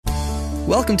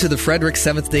Welcome to the Frederick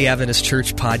Seventh-day Adventist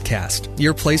Church podcast,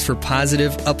 your place for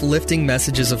positive, uplifting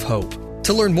messages of hope.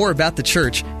 To learn more about the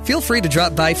church, feel free to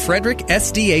drop by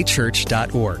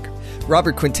fredericksdachurch.org.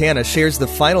 Robert Quintana shares the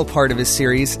final part of his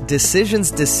series,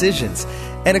 Decisions,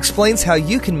 and explains how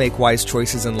you can make wise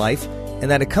choices in life, and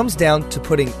that it comes down to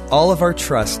putting all of our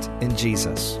trust in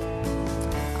Jesus.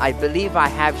 I believe I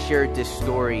have shared this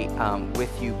story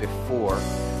with you before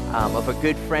of a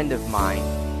good friend of mine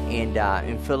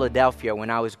in Philadelphia when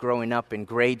I was growing up in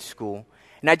grade school.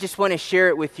 And I just want to share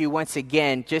it with you once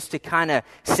again, just to kind of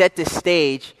set the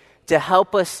stage to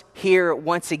help us here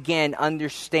once again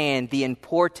understand the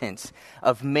importance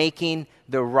of making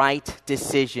the right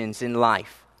decisions in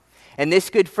life. And this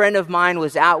good friend of mine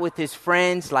was out with his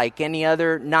friends like any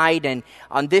other night. And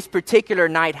on this particular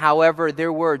night, however,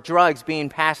 there were drugs being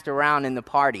passed around in the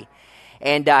party.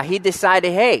 And he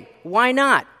decided, hey, why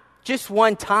not? Just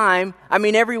one time. I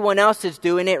mean, everyone else is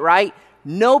doing it, right?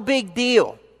 No big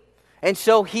deal. And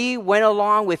so he went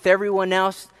along with everyone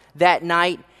else that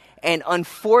night. And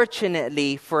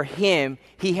unfortunately for him,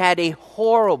 he had a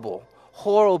horrible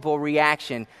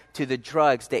reaction to the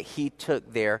drugs that he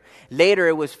took there. Later,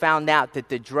 it was found out that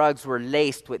the drugs were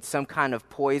laced with some kind of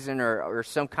poison or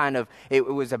some kind of, it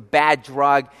was a bad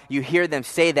drug. You hear them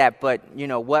say that, but you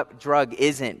know, what drug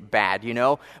isn't bad, you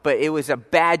know? But it was a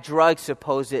bad drug,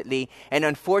 supposedly. And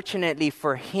unfortunately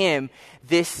for him,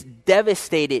 this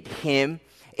devastated him.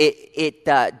 It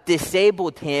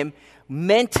disabled him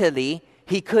mentally.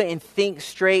 He couldn't think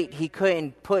straight. He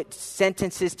couldn't put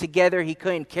sentences together. He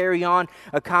couldn't carry on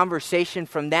a conversation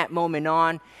from that moment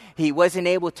on. He wasn't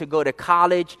able to go to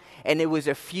college. And it was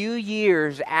a few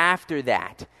years after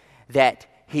that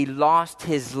he lost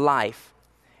his life.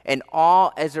 And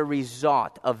all as a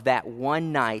result of that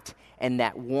one night and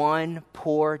that one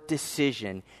poor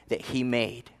decision that he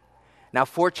made. Now,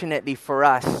 fortunately for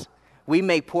us, we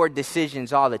make poor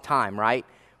decisions all the time, right?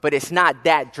 But it's not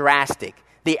that drastic.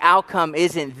 The outcome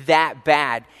isn't that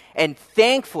bad. And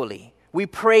thankfully, we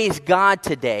praise God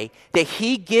today that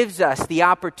He gives us the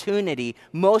opportunity,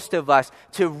 most of us,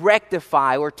 to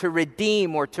rectify or to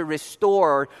redeem or to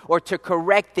restore or to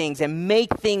correct things and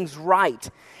make things right.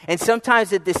 And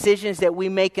sometimes the decisions that we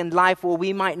make in life, well,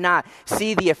 we might not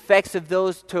see the effects of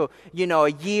those till,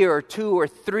 a year or 2 or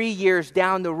 3 years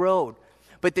down the road.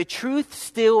 But the truth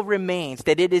still remains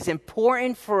that it is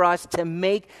important for us to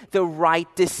make the right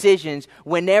decisions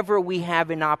whenever we have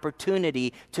an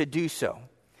opportunity to do so.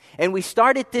 And we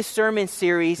started this sermon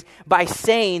series by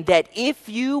saying that if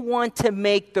you want to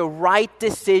make the right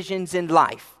decisions in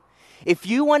life, then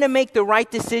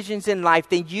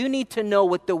you need to know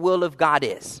what the will of God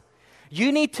is.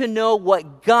 You need to know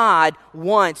what God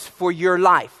wants for your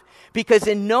life. Because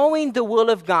in knowing the will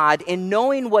of God, in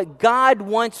knowing what God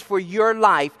wants for your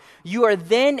life, you are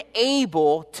then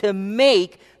able to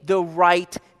make the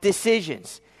right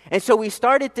decisions. And so we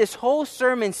started this whole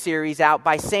sermon series out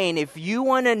by saying, if you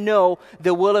want to know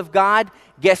the will of God,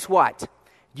 guess what?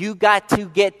 You got to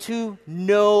get to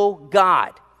know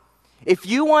God. If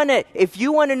you want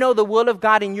to know the will of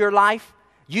God in your life,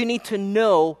 you need to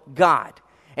know God.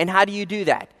 And how do you do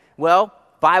that? Well,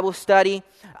 Bible study,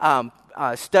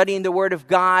 studying the Word of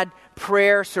God,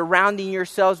 prayer, surrounding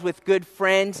yourselves with good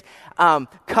friends,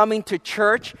 coming to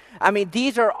church. I mean,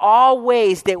 these are all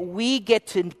ways that we get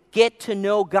to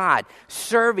know God.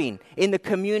 Serving in the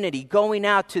community, going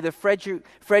out to the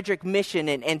Frederick Mission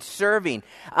and serving,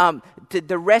 to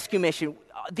the Rescue Mission.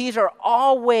 These are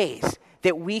all ways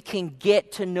that we can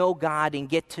get to know God and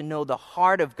get to know the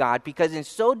heart of God, because in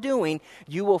so doing,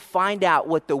 you will find out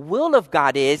what the will of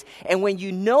God is. And when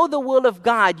you know the will of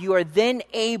God, you are then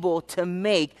able to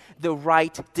make the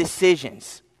right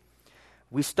decisions.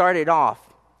 We started off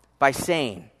by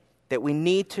saying that we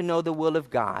need to know the will of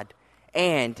God,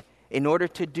 and in order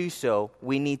to do so,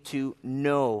 we need to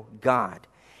know God.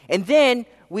 And then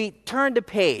we turned the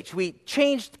page. We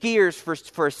changed gears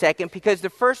for a second, because the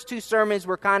first 2 sermons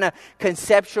were kind of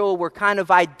conceptual, were kind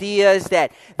of ideas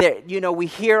that we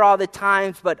hear all the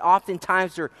times, but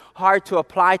oftentimes they're hard to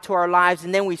apply to our lives.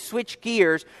 And then we switched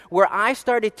gears, where I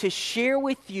started to share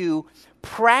with you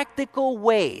practical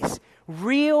ways,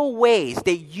 real ways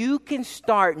that you can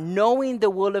start knowing the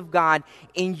will of God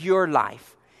in your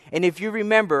life. And if you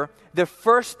remember, the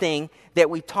first thing that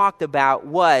we talked about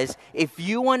was, if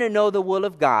you want to know the will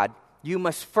of God, you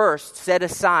must first set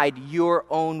aside your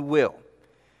own will.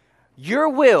 Your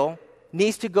will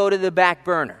needs to go to the back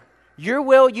burner. Your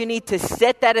will, you need to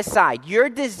set that aside. Your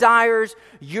desires,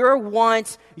 your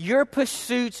wants, your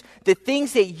pursuits, the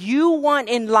things that you want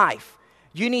in life,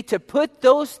 You need to put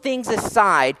those things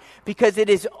aside, because it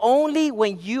is only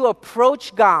when you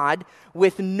approach God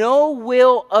with no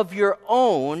will of your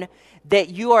own that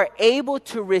you are able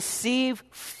to receive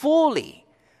fully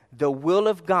the will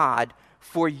of God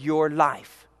for your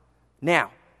life.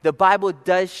 Now, the Bible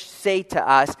does say to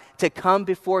us to come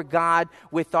before God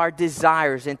with our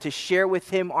desires and to share with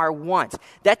Him our wants.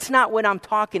 That's not what I'm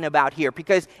talking about here,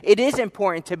 because it is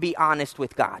important to be honest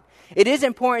with God. It is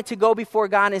important to go before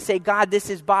God and say, God, this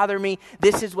is bothering me.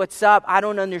 This is what's up. I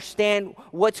don't understand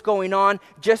what's going on.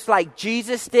 Just like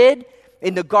Jesus did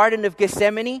in the Garden of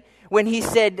Gethsemane, when He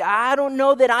said, I don't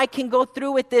know that I can go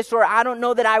through with this, or I don't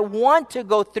know that I want to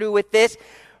go through with this.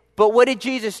 But what did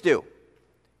Jesus do?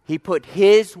 He put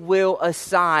His will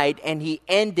aside, and He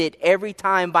ended every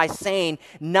time by saying,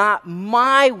 not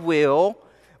my will,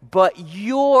 but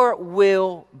your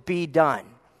will be done.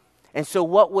 And so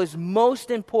what was most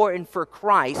important for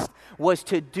Christ was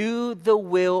to do the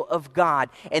will of God.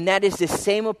 And that is the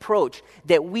same approach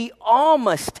that we all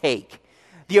must take.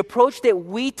 The approach that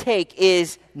we take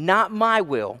is not my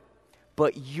will,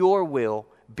 but your will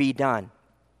be done.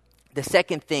 The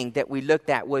second thing that we looked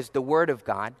at was the Word of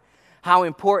God. How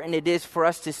important it is for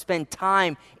us to spend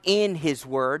time in His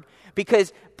Word,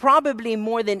 because probably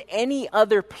more than any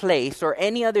other place or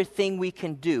any other thing we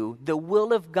can do, the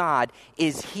will of God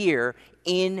is here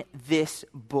in this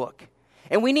book.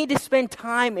 And we need to spend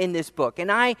time in this book.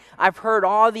 And I've heard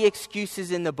all the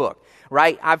excuses in the book,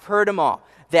 right? I've heard them all.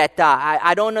 That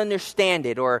I don't understand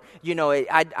it, or,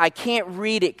 I can't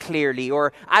read it clearly,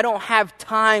 or I don't have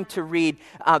time to read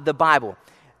the Bible.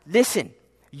 Listen.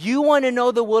 You want to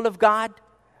know the will of God?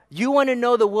 You want to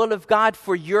know the will of God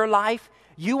for your life?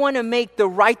 You want to make the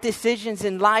right decisions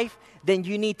in life? Then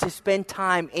you need to spend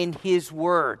time in His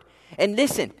Word. And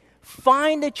listen,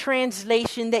 find a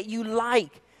translation that you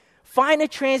like. Find a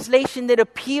translation that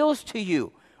appeals to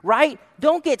you, right?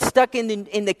 Don't get stuck in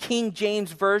the King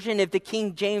James Version if the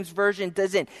King James Version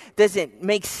doesn't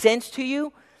make sense to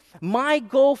you. My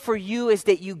goal for you is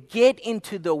that you get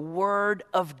into the Word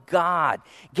of God.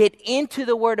 Get into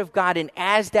the Word of God, and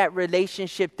as that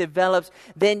relationship develops,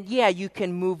 then you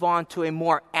can move on to a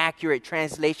more accurate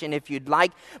translation if you'd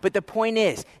like. But the point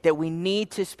is that we need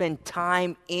to spend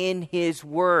time in His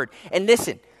Word. And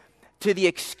listen, to the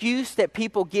excuse that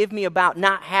people give me about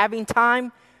not having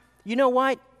time, you know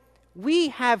what? We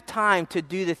have time to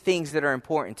do the things that are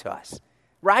important to us,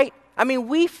 right? I mean,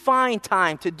 we find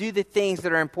time to do the things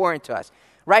that are important to us,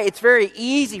 right? It's very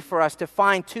easy for us to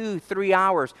find 2-3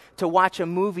 hours to watch a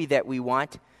movie that we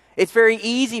want. It's very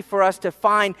easy for us to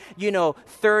find,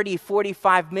 30,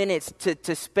 45 minutes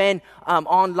to spend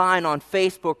online on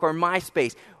Facebook or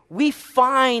MySpace. We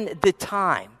find the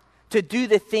time to do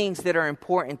the things that are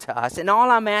important to us. And all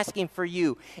I'm asking for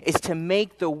you is to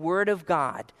make the Word of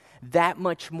God that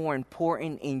much more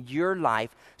important in your life,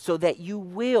 so that you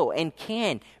will and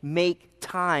can make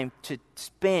time to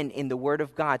spend in the Word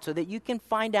of God, so that you can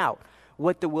find out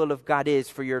what the will of God is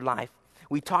for your life.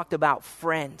 We talked about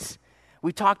friends.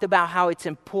 We talked about how it's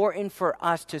important for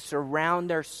us to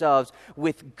surround ourselves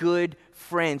with good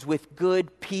friends, with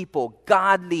good people,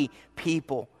 godly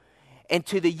people. And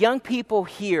to the young people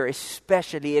here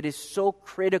especially, it is so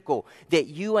critical that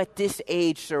you at this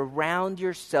age surround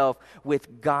yourself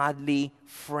with godly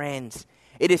friends.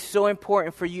 It is so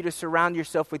important for you to surround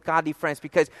yourself with godly friends,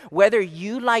 because whether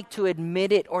you like to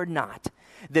admit it or not,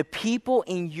 the people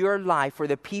in your life or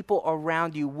the people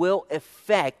around you will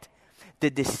affect the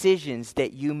decisions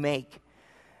that you make.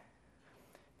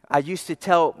 I used to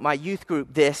tell my youth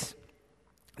group this,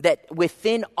 that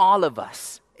within all of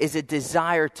us is a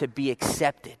desire to be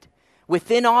accepted.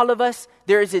 Within all of us,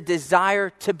 there is a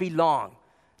desire to belong.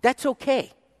 That's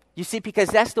okay. You see, because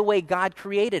that's the way God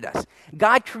created us.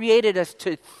 God created us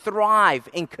to thrive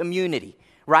in community,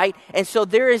 right? And so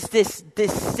there is this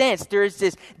sense, there is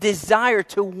this desire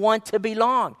to want to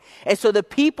belong. And so the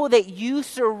people that you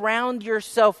surround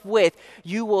yourself with,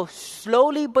 you will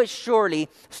slowly but surely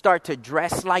start to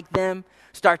dress like them,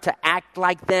 start to act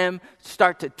like them,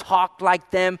 start to talk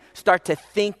like them, start to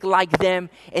think like them.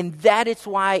 And that is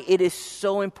why it is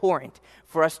so important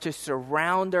for us to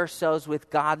surround ourselves with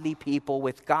godly people,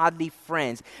 with godly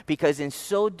friends, because in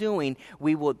so doing,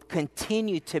 we will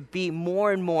continue to be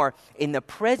more and more in the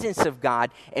presence of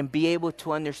God and be able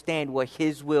to understand what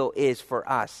His will is for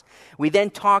us. We then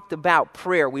talked about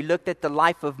prayer. We looked at the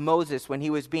life of Moses when he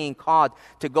was being called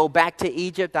to go back to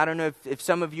Egypt. I don't know if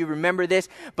some of you remember this,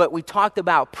 but we talked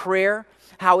about prayer,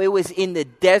 how it was in the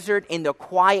desert, in the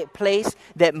quiet place,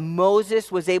 that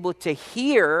Moses was able to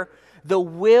hear the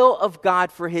will of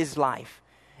God for his life.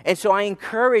 And so I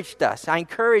encouraged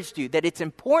you that it's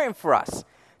important for us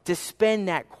to spend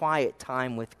that quiet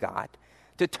time with God,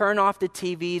 to turn off the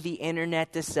TV, the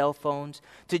internet, the cell phones,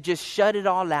 to just shut it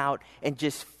all out and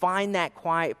just find that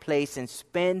quiet place and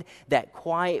spend that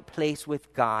quiet place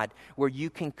with God where you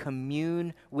can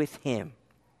commune with Him.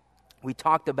 We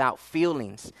talked about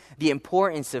feelings, the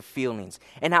importance of feelings,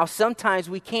 and how sometimes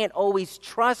we can't always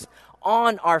trust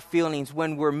on our feelings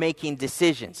when we're making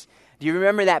decisions. Do you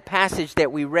remember that passage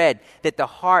that we read, that the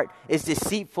heart is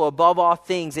deceitful above all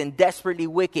things and desperately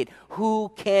wicked?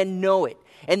 Who can know it?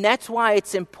 And that's why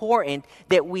it's important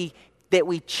that we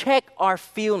check our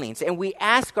feelings and we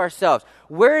ask ourselves,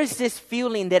 where is this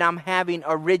feeling that I'm having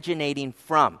originating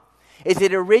from? Is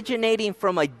it originating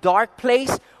from a dark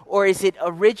place, or is it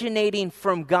originating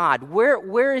from God?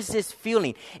 Where is this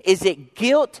feeling? Is it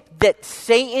guilt that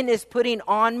Satan is putting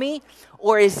on me?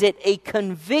 Or is it a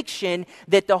conviction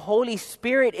that the Holy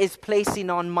Spirit is placing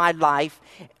on my life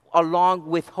along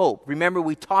with hope? Remember,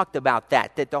 we talked about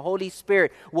that the Holy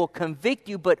Spirit will convict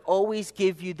you, but always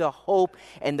give you the hope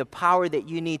and the power that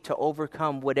you need to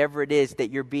overcome whatever it is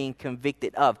that you're being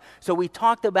convicted of. So we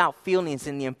talked about feelings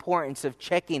and the importance of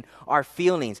checking our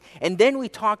feelings. And then we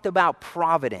talked about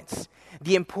providence,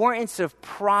 the importance of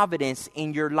providence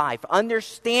in your life,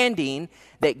 understanding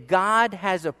that God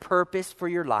has a purpose for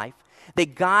your life,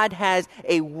 that God has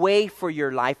a way for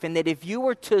your life, and that if you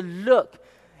were to look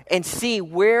and see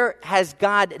where has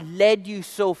God led you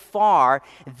so far,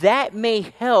 that may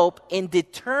help in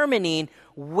determining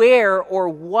where or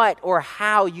what or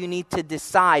how you need to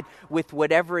decide with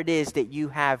whatever it is that you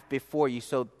have before you.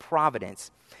 So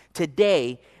providence.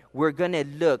 Today, we're going to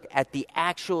look at the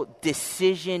actual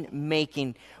decision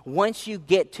making once you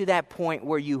get to that point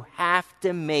where you have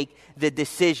to make the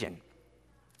decision.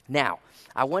 Now,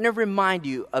 I want to remind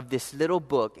you of this little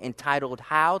book entitled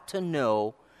How to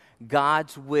Know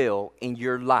God's Will in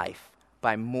Your Life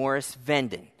by Morris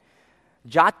Venden.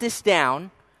 Jot this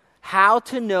down, How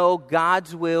to Know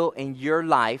God's Will in Your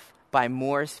Life by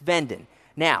Morris Venden.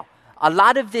 Now, a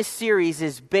lot of this series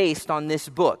is based on this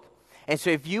book. And so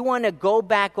if you want to go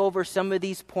back over some of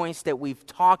these points that we've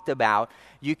talked about,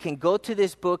 you can go to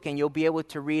this book and you'll be able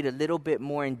to read a little bit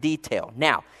more in detail.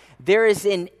 Now, there is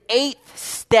an 8th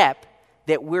step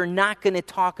that we're not going to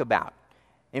talk about.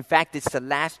 In fact, it's the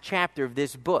last chapter of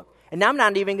this book. And I'm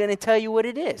not even going to tell you what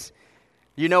it is.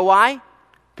 You know why?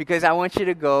 Because I want you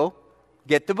to go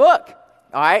get the book.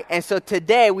 All right? And so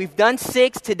today, we've done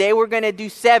 6. Today, we're going to do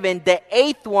 7. The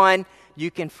 8th one you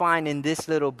can find in this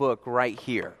little book right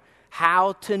here.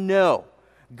 How to Know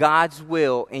God's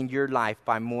Will in Your Life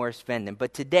by Morris Venden.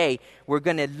 But today, we're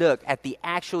going to look at the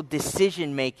actual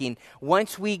decision making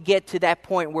once we get to that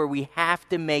point where we have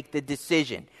to make the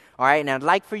decision. All right, and I'd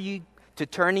like for you to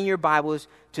turn in your Bibles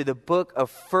to the book of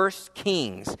 1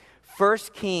 Kings. 1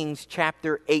 Kings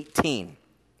chapter 18,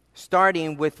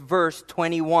 starting with verse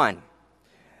 21.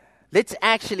 Let's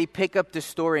actually pick up the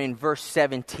story in verse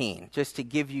 17, just to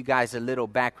give you guys a little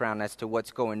background as to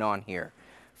what's going on here.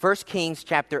 1 Kings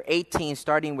chapter 18,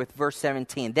 starting with verse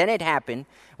 17. Then it happened,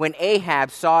 when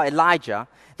Ahab saw Elijah,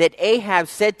 that Ahab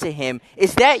said to him,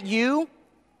 "Is that you,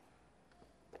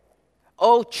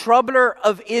 O troubler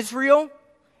of Israel?"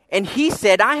 And he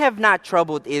said, "I have not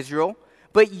troubled Israel,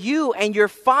 but you and your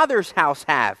father's house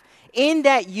have, in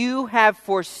that you have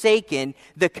forsaken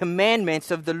the commandments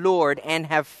of the Lord and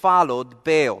have followed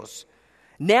Baals.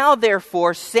 Now,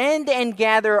 therefore, send and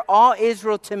gather all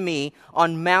Israel to me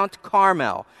on Mount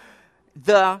Carmel.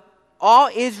 All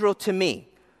Israel to me,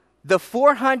 the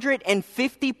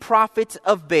 450 prophets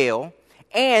of Baal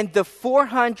and the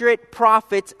 400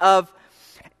 prophets of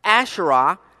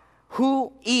Asherah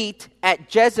who eat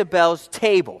at Jezebel's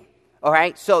table." All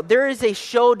right, so there is a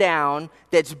showdown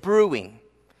that's brewing.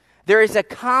 There is a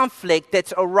conflict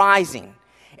that's arising.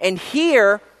 And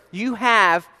here you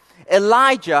have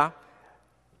Elijah,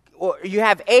 or you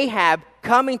have Ahab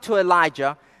coming to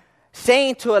Elijah,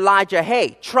 saying to Elijah,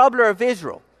 "Hey, troubler of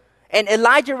Israel." And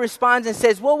Elijah responds and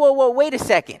says, whoa, wait a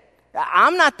second.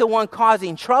 I'm not the one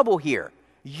causing trouble here.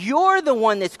 You're the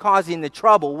one that's causing the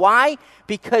trouble. Why?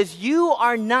 Because you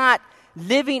are not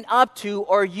living up to,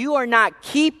 or you are not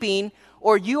keeping,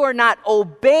 or you are not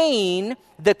obeying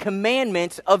the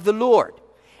commandments of the Lord.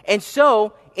 And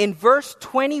so, in verse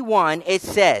 21, it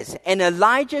says, "And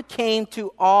Elijah came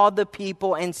to all the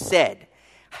people and said,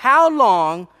 'How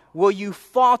long will you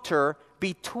falter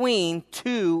between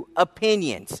two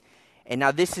opinions?'" And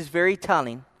now this is very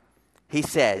telling. He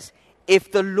says,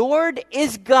 "If the Lord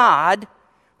is God,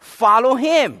 follow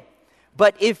him.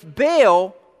 But if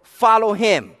Baal, follow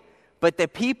him. but the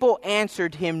people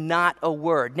answered him not a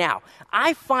word. Now,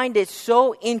 I find it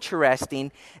so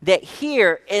interesting that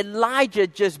here Elijah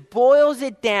just boils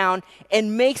it down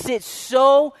and makes it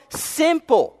so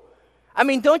simple. I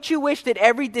mean, don't you wish that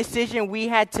every decision we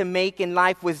had to make in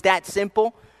life was that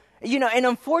simple? And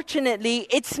unfortunately,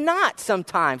 it's not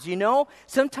sometimes,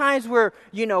 Sometimes we're,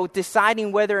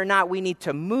 deciding whether or not we need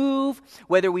to move,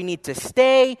 whether we need to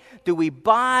stay. Do we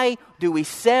buy? Do we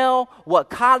sell?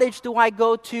 What college do I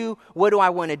go to? What do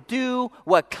I want to do?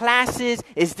 What classes?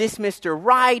 Is this Mr.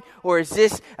 Right? Or is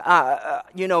this,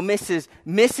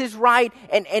 Mrs. Right?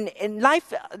 And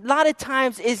life, a lot of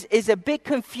times, is a bit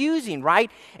confusing, right?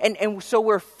 And so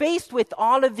we're faced with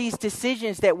all of these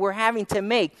decisions that we're having to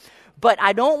make. But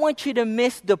I don't want you to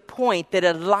miss the point that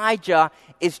Elijah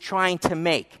is trying to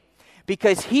make,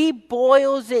 because he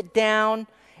boils it down,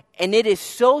 and it is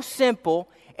so simple.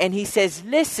 And he says,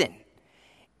 listen,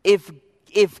 if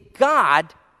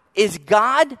God is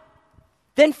God,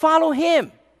 then follow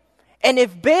him. And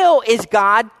if Baal is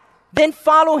God, then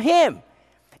follow him.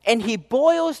 And he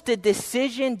boils the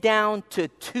decision down to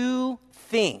two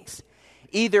things.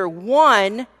 Either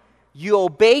one, you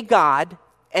obey God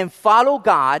and follow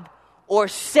God, or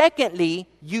secondly,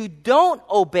 you don't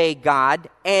obey God,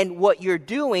 and what you're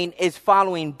doing is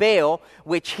following Baal,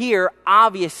 which here,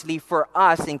 obviously for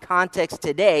us in context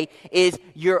today, is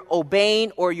you're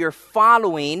obeying or you're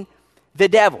following the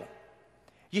devil.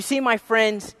 You see, my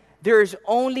friends, there's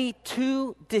only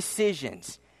two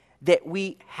decisions that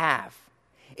we have.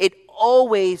 It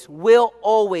will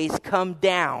always come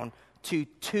down to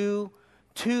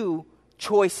two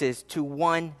choices to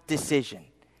one decision.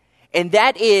 And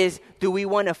that is, do we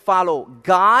want to follow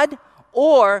God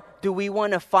or do we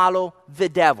want to follow the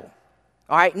devil?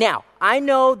 All right. Now, I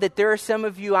know that there are some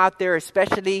of you out there,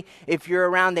 especially if you're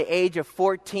around the age of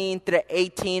 14 to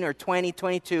 18 or 20,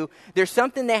 22, there's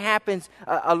something that happens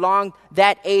along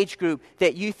that age group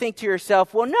that you think to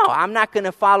yourself, well, no, I'm not going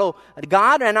to follow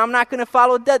God and I'm not going to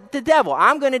follow the devil.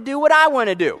 I'm going to do what I want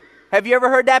to do. Have you ever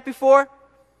heard that before?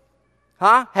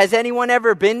 Huh? Has anyone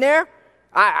ever been there?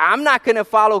 I'm not going to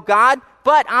follow God,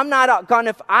 but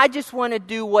I just want to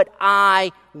do what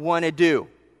I want to do.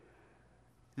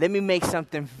 Let me make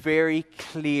something very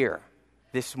clear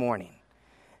this morning.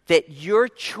 That your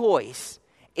choice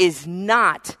is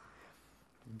not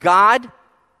God,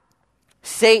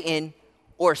 Satan,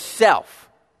 or self.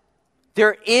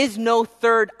 There is no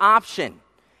third option.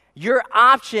 Your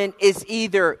option is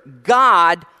either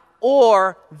God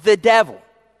or the devil.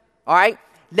 All right?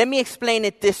 Let me explain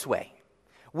it this way.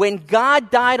 When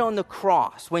God died on the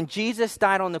cross, when Jesus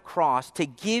died on the cross to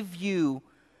give you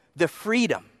the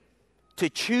freedom to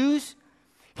choose,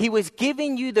 he was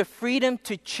giving you the freedom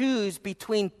to choose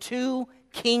between two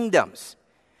kingdoms.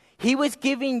 He was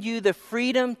giving you the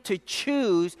freedom to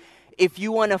choose if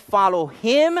you want to follow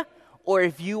him or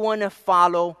if you want to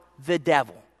follow the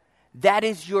devil. That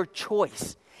is your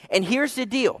choice. And here's the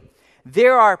deal.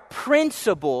 There are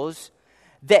principles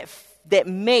that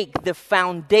make the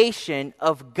foundation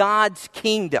of God's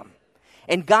kingdom.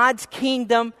 And God's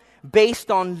kingdom, based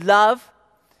on love,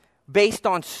 based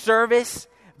on service,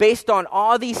 based on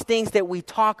all these things that we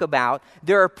talk about,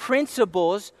 there are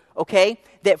principles,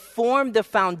 that form the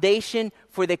foundation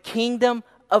for the kingdom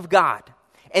of God.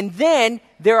 And then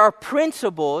there are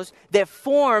principles that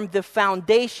form the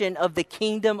foundation of the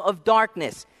kingdom of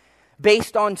darkness,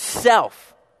 based on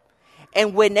self.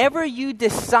 And whenever you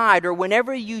decide or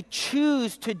whenever you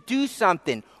choose to do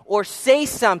something or say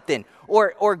something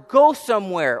or go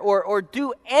somewhere or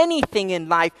do anything in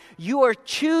life, you are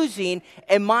choosing,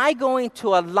 am I going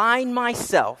to align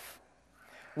myself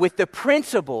with the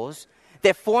principles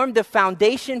that form the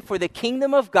foundation for the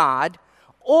kingdom of God,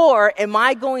 or am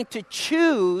I going to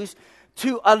choose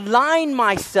to align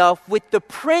myself with the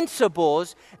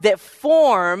principles that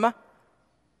form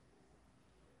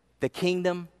the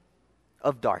kingdom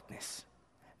of darkness?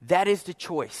 That is the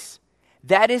choice.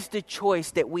 That is the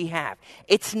choice that we have.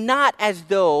 It's not as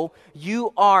though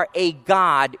you are a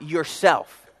God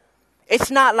yourself. It's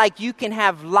not like you can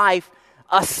have life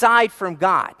aside from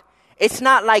God. It's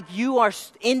not like you are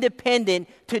independent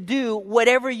to do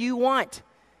whatever you want.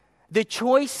 The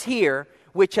choice here,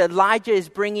 which Elijah is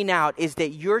bringing out, is that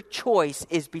your choice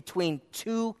is between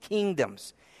two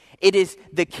kingdoms. It is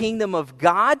the kingdom of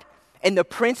God and the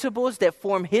principles that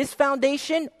form his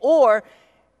foundation, or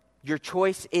your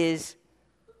choice is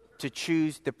to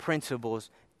choose the principles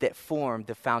that form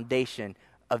the foundation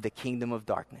of the kingdom of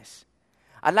darkness.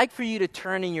 I'd like for you to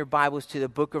turn in your Bibles to the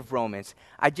book of Romans.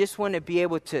 I just want to be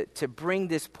able to bring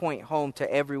this point home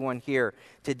to everyone here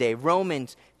today.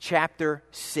 Romans chapter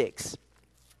 6.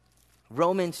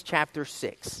 Romans chapter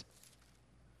 6.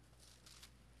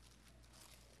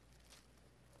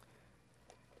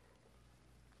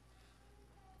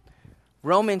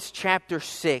 Romans chapter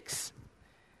 6,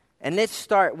 and let's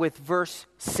start with verse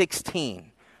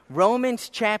 16. Romans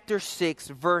chapter 6,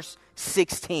 verse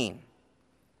 16.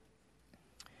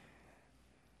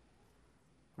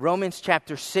 Romans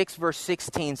chapter 6, verse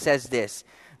 16 says this,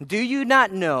 "Do you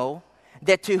not know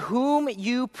that to whom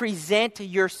you present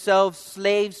yourselves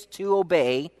slaves to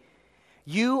obey,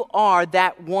 you are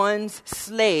that one's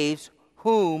slaves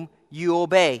whom you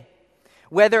obey,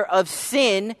 whether of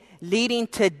sin leading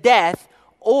to death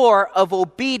or of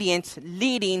obedience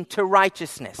leading to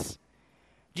righteousness?"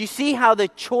 Do you see how the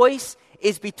choice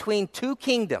is between two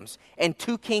kingdoms and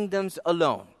two kingdoms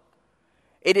alone?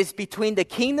 It is between the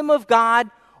kingdom of God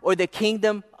or the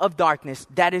kingdom of darkness.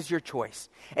 That is your choice.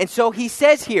 And so he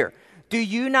says here, "Do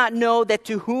you not know that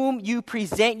to whom you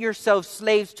present yourselves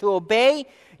slaves to obey,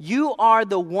 you are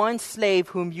the one slave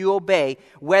whom you obey,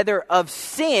 whether of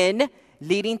sin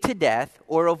leading to death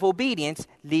or of obedience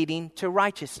leading to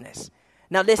righteousness?"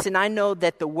 Now listen, I know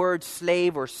that the word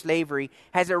slave or slavery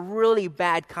has a really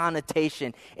bad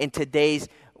connotation in today's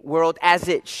world, as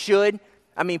it should.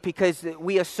 I mean, because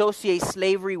we associate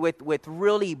slavery with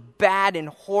really bad and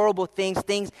horrible things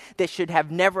that should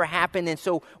have never happened. And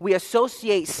so we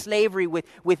associate slavery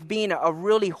with being a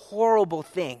really horrible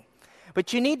thing.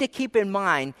 But you need to keep in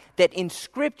mind that in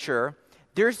Scripture,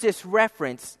 there's this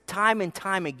reference time and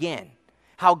time again,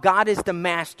 how God is the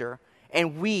master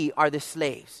and we are the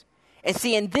slaves. And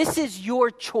see, and this is your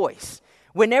choice.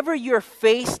 Whenever you're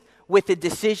faced with a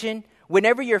decision,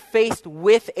 whenever you're faced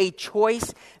with a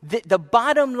choice, the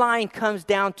bottom line comes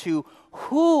down to,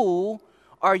 who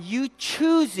are you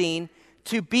choosing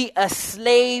to be a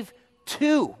slave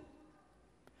to?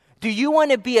 Do you want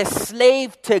to be a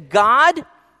slave to God,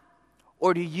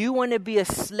 or do you want to be a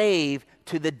slave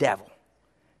to the devil?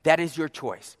 That is your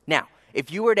choice. Now, if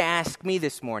you were to ask me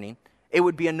this morning, it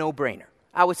would be a no-brainer.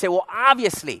 I would say, well,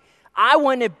 obviously, I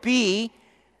want to be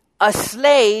a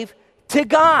slave to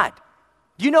God.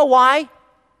 Do you know why?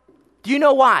 Do you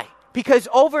know why? Because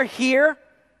over here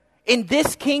in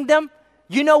this kingdom,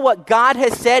 you know what God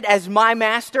has said as my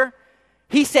master?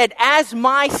 He said, as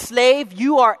my slave,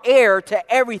 you are heir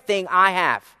to everything I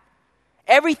have.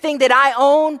 Everything that I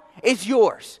own is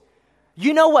yours.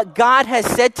 You know what God has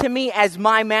said to me as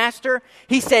my master?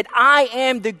 He said, I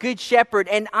am the good shepherd,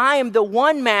 and I am the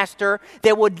one master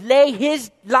that would lay his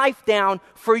life down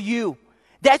for you.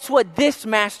 That's what this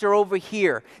master over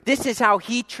here, this is how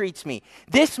he treats me.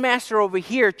 This master over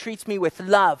here treats me with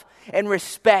love and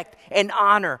respect and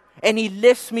honor, and he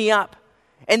lifts me up.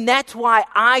 And that's why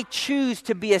I choose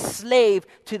to be a slave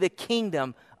to the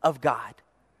kingdom of God.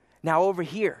 Now over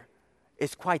here,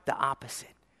 it's quite the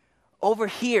opposite. Over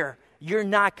here, you're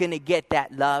not going to get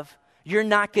that love. You're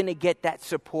not going to get that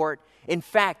support. In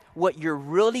fact, what you're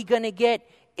really going to get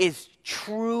is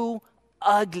true,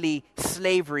 ugly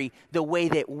slavery the way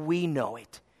that we know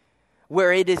it.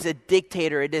 Where it is a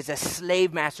dictator, it is a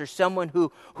slave master, someone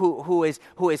who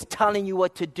is telling you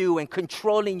what to do and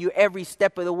controlling you every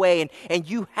step of the way, and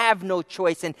you have no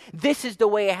choice. And this is the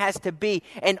way it has to be.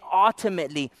 And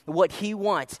ultimately, what he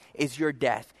wants is your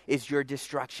death, is your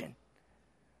destruction.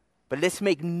 But let's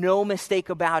make no mistake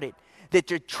about it, that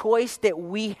the choice that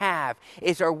we have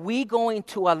is, are we going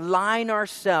to align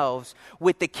ourselves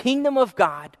with the kingdom of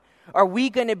God? Are we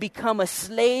going to become a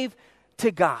slave to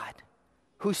God,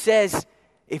 who says,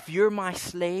 if you're my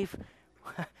slave,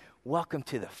 welcome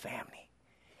to the family.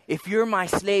 If you're my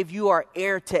slave, you are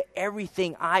heir to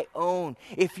everything I own.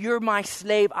 If you're my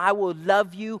slave, I will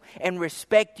love you and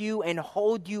respect you and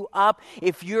hold you up.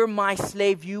 If you're my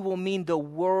slave, you will mean the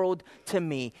world to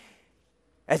me.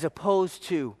 As opposed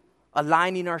to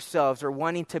aligning ourselves or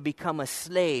wanting to become a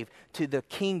slave to the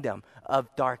kingdom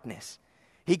of darkness.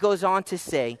 He goes on to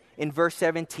say in verse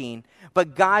 17,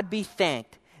 but God be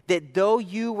thanked that though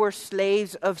you were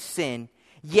slaves of sin,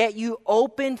 yet you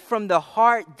opened from the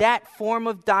heart that form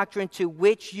of doctrine to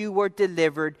which you were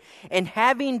delivered, and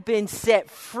having been set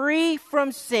free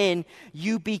from sin,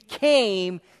 you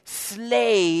became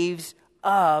slaves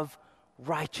of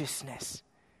righteousness.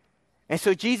 And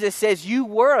so Jesus says, you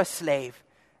were a slave.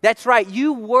 That's right,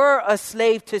 you were a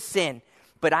slave to sin,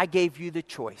 but I gave you the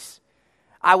choice.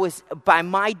 I was, by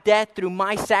my death, through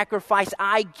my sacrifice,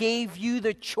 I gave you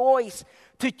the choice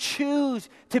to choose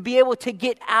to be able to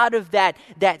get out of that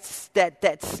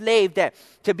slave,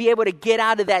 to be able to get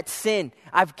out of that sin.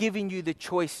 I've given you the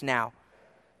choice now.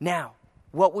 Now,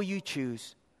 what will you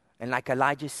choose? And like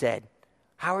Elijah said,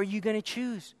 how are you going to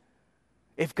choose?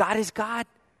 If God is God,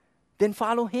 then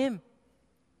follow him.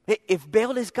 If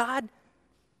Baal is God,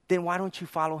 then why don't you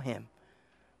follow him?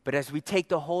 But as we take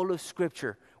the whole of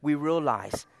Scripture, we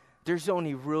realize there's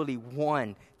only really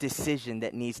one decision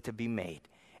that needs to be made,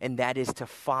 and that is to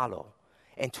follow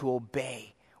and to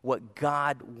obey what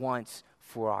God wants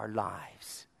for our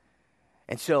lives.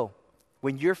 And so,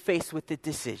 when you're faced with the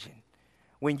decision,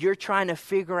 when you're trying to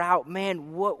figure out,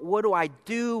 man, what do I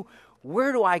do?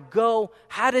 Where do I go?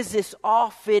 How does this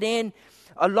all fit in?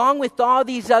 Along with all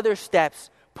these other steps,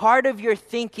 part of your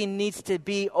thinking needs to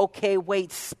be, okay,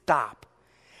 wait, stop.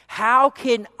 How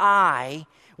can I,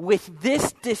 with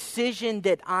this decision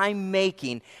that I'm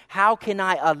making, how can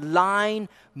I align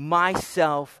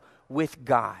myself with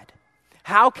God?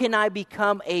 How can I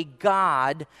become a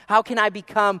God? How can I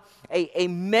become a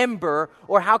member,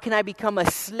 or how can I become a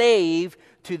slave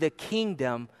to the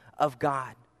kingdom of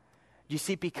God? You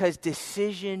see, because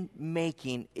decision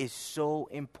making is so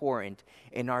important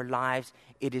in our lives,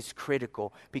 it is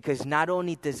critical. Because not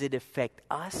only does it affect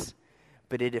us,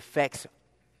 but it affects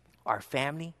our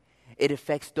family. It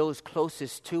affects those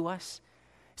closest to us.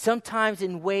 Sometimes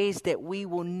in ways that we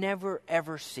will never,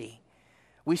 ever see.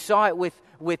 We saw it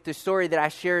with the story that I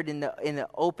shared in the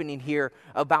opening here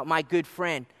about my good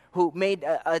friend who made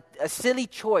a silly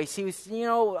choice. He was,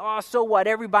 so what?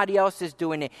 Everybody else is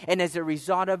doing it. And as a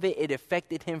result of it, it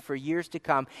affected him for years to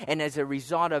come. And as a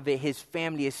result of it, his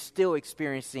family is still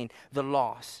experiencing the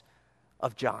loss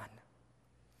of John.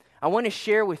 I want to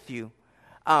share with you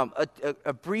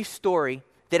a brief story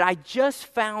that I just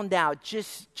found out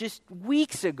just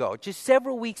weeks ago, just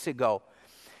several weeks ago.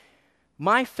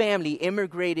 My family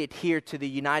immigrated here to the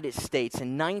United States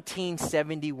in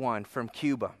 1971 from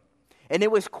Cuba. And it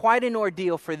was quite an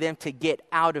ordeal for them to get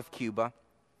out of Cuba.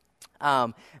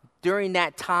 During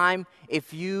that time,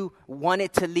 if you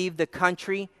wanted to leave the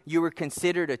country, you were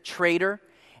considered a traitor.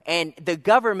 And the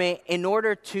government, in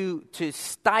order to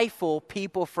stifle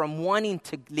people from wanting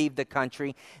to leave the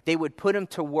country, they would put them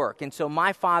to work. And so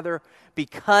my father,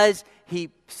 because he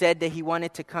said that he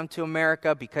wanted to come to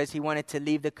America, because he wanted to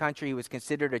leave the country, he was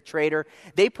considered a traitor,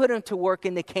 they put him to work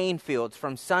in the cane fields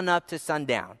from sun up to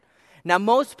sundown. Now,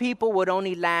 most people would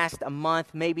only last a month,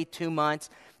 maybe 2 months,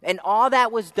 and all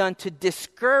that was done to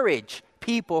discourage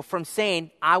people from saying,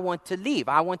 I want to leave,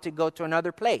 I want to go to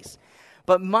another place.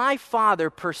 But my father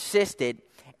persisted,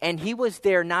 and he was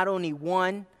there not only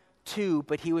 1, 2,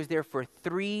 but he was there for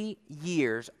 3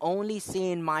 years, only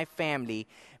seeing my family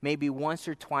maybe once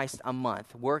or twice a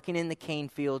month, working in the cane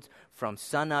fields from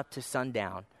sun up to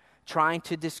sundown, trying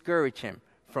to discourage him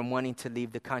from wanting to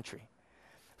leave the country.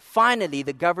 Finally,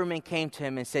 the government came to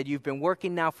him and said, you've been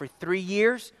working now for 3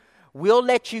 years. We'll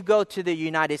let you go to the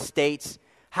United States.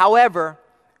 However,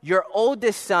 your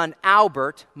oldest son,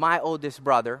 Albert, my oldest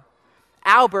brother,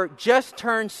 Albert just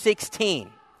turned 16.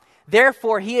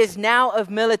 Therefore, he is now of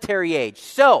military age.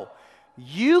 So,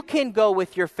 you can go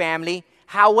with your family.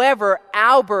 However,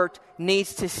 Albert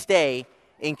needs to stay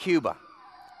in Cuba.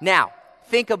 Now,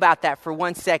 think about that for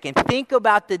 1 second. Think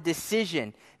about the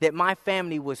decision that my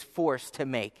family was forced to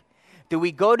make. Do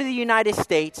we go to the United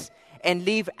States and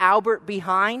leave Albert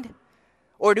behind?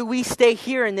 Or do we stay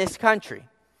here in this country?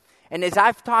 And as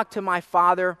I've talked to my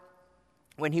father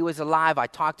when he was alive, I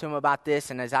talked to him about this.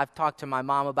 And as I've talked to my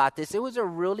mom about this, it was a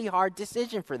really hard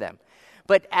decision for them.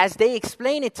 But as they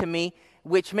explained it to me,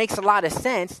 which makes a lot of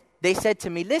sense, they said to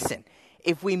me, listen,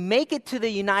 if we make it to the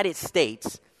United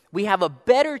States, we have a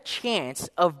better chance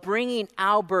of bringing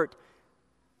Albert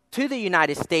to the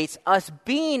United States, us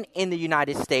being in the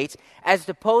United States, as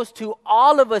opposed to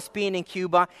all of us being in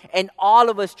Cuba and all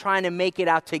of us trying to make it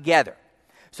out together.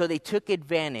 So they took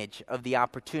advantage of the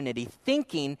opportunity,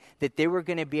 thinking that they were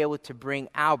going to be able to bring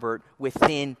Albert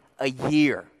within a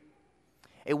year.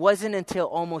 It wasn't until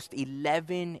almost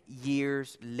 11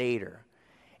 years later,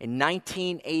 in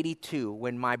 1982,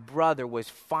 when my brother was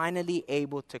finally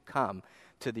able to come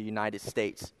to the United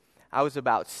States. I was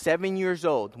about 7 years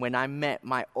old when I met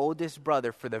my oldest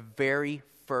brother for the very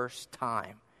first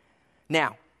time.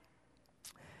 Now,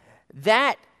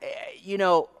 that,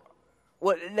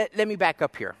 let me back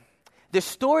up here. The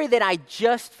story that I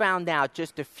just found out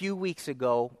just a few weeks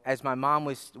ago, as my mom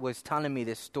was telling me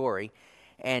this story,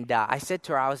 and I said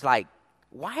to her, I was like,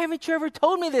 why haven't you ever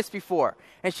told me this before?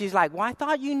 And she's like, well, I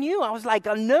thought you knew. I was like,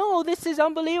 no, this is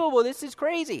unbelievable. This is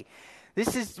crazy.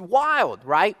 This is wild,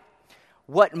 right?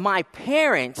 What my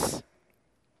parents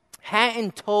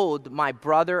hadn't told my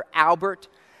brother Albert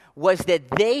was that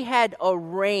they had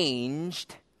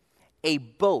arranged a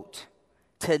boat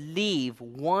to leave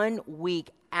 1 week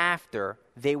after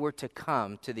they were to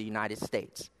come to the United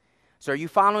States. So are you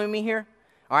following me here?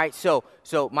 All right, so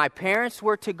my parents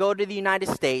were to go to the United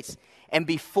States, and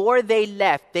before they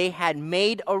left, they had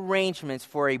made arrangements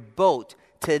for a boat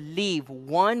to leave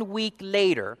 1 week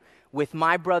later with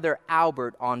my brother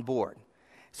Albert on board.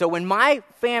 So when my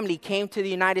family came to the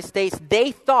United States,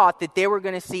 they thought that they were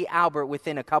going to see Albert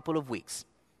within a couple of weeks.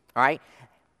 All right?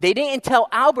 They didn't tell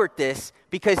Albert this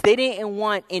because they didn't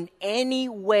want in any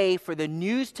way for the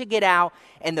news to get out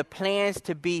and the plans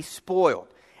to be spoiled.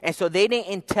 And so they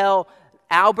didn't tell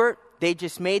Albert. They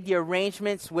just made the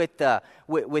arrangements with the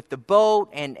boat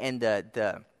and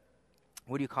the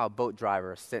what do you call a boat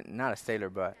driver? Not a sailor,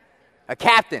 but a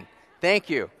captain. Thank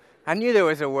you. I knew there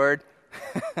was a word.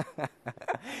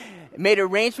 Made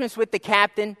arrangements with the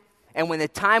captain, and when the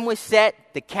time was set,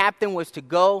 the captain was to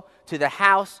go to the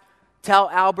house, tell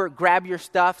Albert, grab your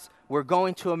stuffs, we're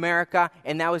going to America,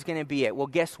 and that was going to be it. Well,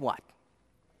 guess what?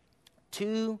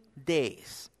 2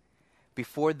 days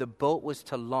before the boat was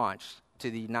to launch to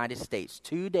the United States,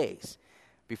 2 days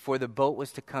before the boat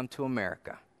was to come to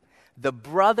America, the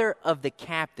brother of the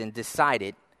captain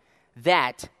decided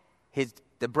that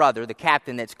the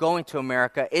captain that's going to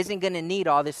America, isn't going to need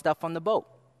all this stuff on the boat.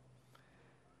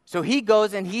 So he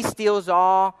goes and he steals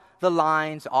all the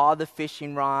lines, all the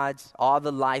fishing rods, all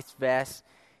the life vests.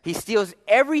 He steals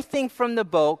everything from the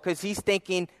boat because he's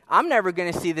thinking, I'm never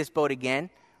going to see this boat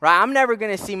again, right? I'm never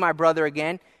going to see my brother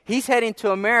again. He's heading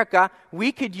to America.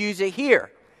 We could use it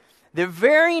here. The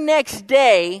very next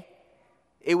day,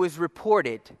 it was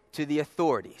reported to the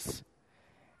authorities.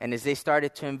 And as they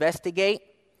started to investigate,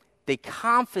 they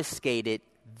confiscated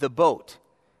the boat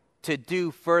to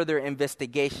do further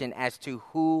investigation as to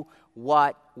who,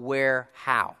 what, where,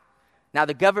 how. Now,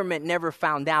 the government never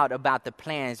found out about the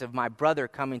plans of my brother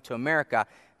coming to America,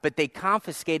 but they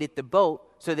confiscated the boat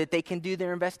so that they can do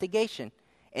their investigation.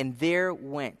 And there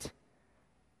went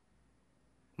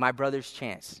my brother's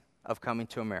chance of coming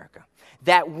to America.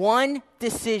 That one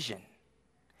decision,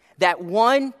 that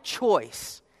one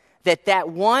choice that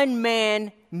one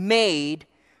man made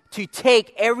to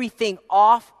take everything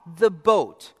off the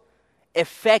boat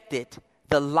affected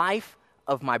the life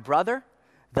of my brother,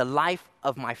 the life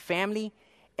of my family.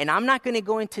 And I'm not going to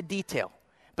go into detail,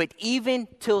 but even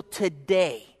till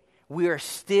today, we are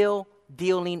still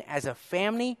dealing as a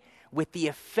family with the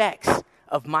effects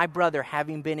of my brother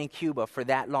having been in Cuba for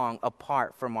that long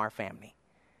apart from our family.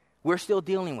 We're still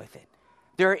dealing with it.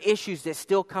 There are issues that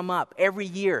still come up every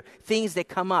year, things that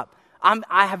come up.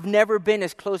 I have never been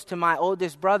as close to my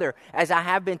oldest brother as I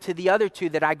have been to the other two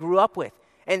that I grew up with.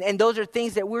 And those are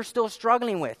things that we're still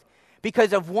struggling with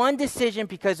because of one decision,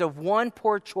 because of one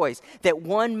poor choice that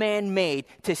one man made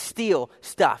to steal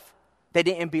stuff that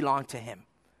didn't belong to him.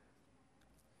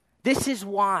 This is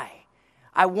why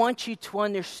I want you to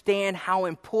understand how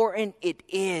important it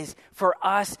is for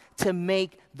us to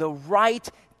make the right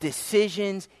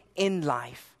decisions in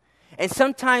life. And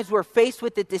sometimes we're faced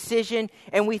with a decision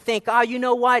and we think, oh, you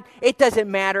know what? It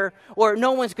doesn't matter, or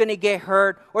no one's going to get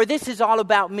hurt, or this is all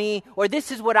about me, or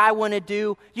this is what I want to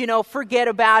do. You know, forget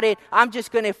about it. I'm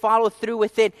just going to follow through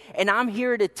with it. And I'm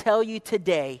here to tell you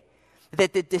today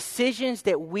that the decisions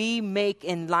that we make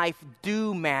in life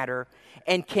do matter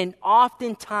and can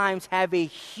oftentimes have a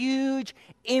huge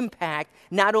impact,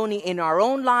 not only in our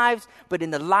own lives, but in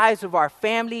the lives of our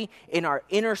family, in our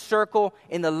inner circle,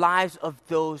 in the lives of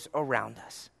those around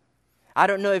us. I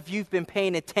don't know if you've been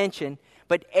paying attention,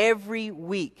 but every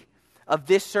week of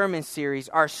this sermon series,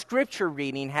 our scripture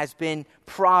reading has been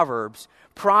Proverbs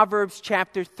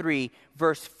chapter 3,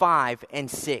 verse 5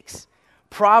 and 6.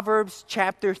 Proverbs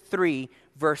chapter 3,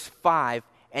 verse 5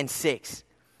 and 6.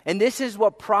 And this is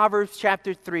what Proverbs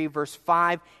chapter 3, verse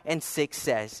 5 and 6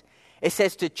 says. It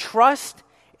says to trust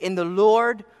in the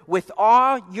Lord with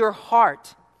all your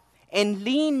heart and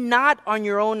lean not on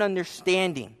your own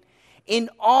understanding.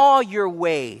 In all your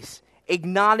ways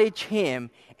acknowledge him,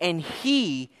 and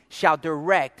he shall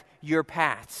direct your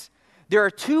paths. There are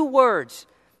two words.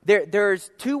 There's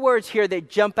two words here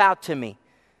that jump out to me.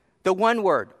 The one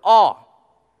word,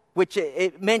 all, which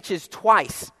it mentions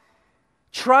twice.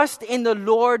 Trust in the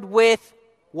Lord with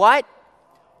what?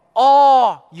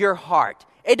 All your heart.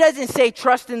 It doesn't say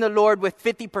trust in the Lord with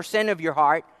 50% of your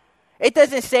heart. It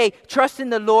doesn't say trust in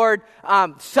the Lord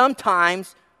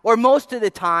sometimes or most of the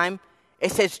time.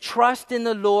 It says trust in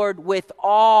the Lord with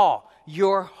all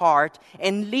your heart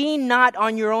and lean not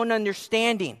on your own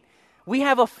understanding. We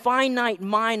have a finite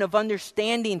mind of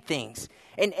understanding things.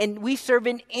 And we serve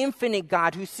an infinite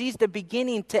God who sees the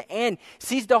beginning to end,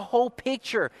 sees the whole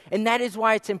picture. And that is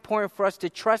why it's important for us to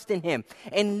trust in him.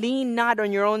 And lean not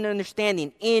on your own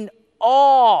understanding in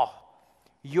all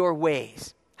your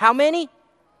ways. How many?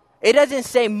 It doesn't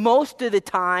say most of the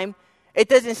time. It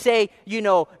doesn't say,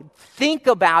 think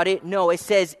about it. No, it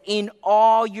says in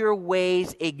all your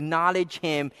ways acknowledge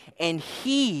him, and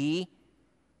he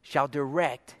shall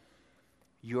direct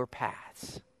your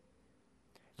paths.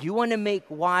 You want to make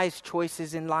wise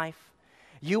choices in life?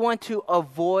 You want to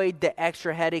avoid the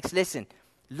extra headaches? Listen,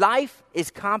 life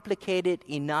is complicated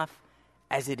enough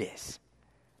as it is.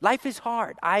 Life is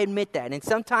hard. I admit that. And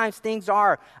sometimes things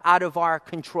are out of our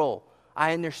control.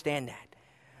 I understand that.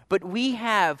 But we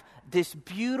have this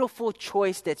beautiful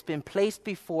choice that's been placed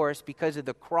before us because of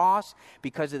the cross,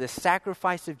 because of the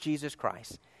sacrifice of Jesus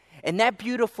Christ. And that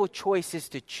beautiful choice is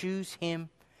to choose Him.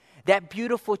 That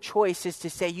beautiful choice is to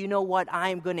say, you know what? I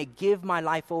am going to give my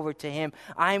life over to Him.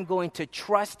 I am going to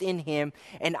trust in Him.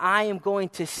 And I am going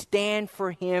to stand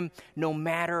for Him no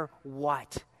matter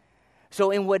what.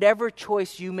 So in whatever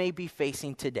choice you may be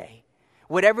facing today,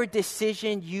 whatever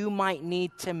decision you might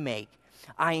need to make,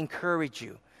 I encourage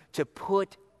you to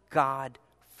put God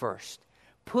first.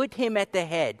 Put Him at the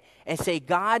head and say,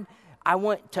 God, I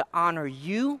want to honor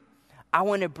You. I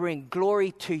want to bring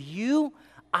glory to You.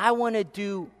 I want to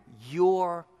do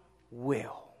Your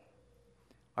will.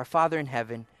 Our Father in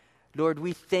heaven, Lord,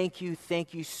 we thank you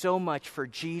so much for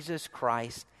Jesus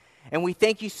Christ. And we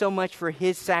thank you so much for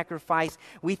His sacrifice.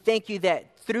 We thank you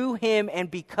that through Him and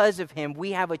because of Him,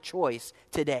 we have a choice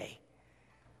today.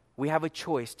 We have a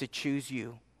choice to choose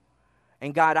You.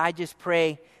 And God, I just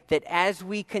pray that as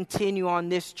we continue on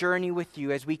this journey with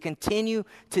You, as we continue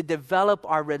to develop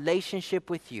our relationship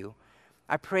with You,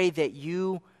 I pray that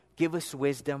You give us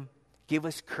wisdom, give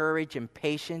us courage and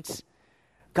patience,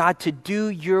 God, to do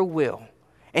Your will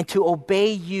and to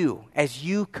obey You as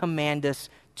You command us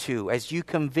to, as You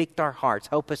convict our hearts.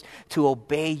 Help us to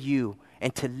obey You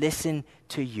and to listen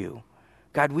to You.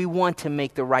 God, we want to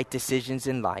make the right decisions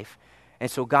in life.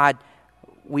 And so, God,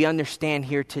 we understand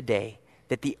here today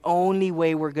that the only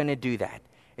way we're going to do that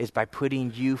is by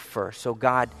putting You first. So,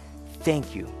 God,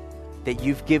 thank You that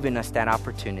You've given us that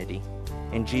opportunity.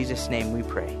 In Jesus' name we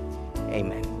pray.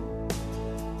 Amen.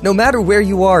 No matter where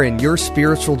you are in your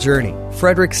spiritual journey,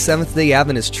 Frederick Seventh-day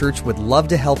Adventist Church would love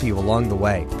to help you along the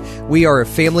way. We are a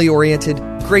family-oriented,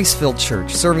 grace-filled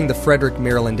church serving the Frederick,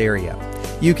 Maryland area.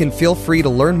 You can feel free to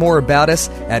learn more about us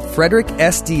at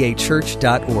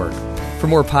fredericksdachurch.org. For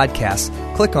more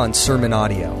podcasts, click on Sermon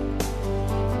Audio.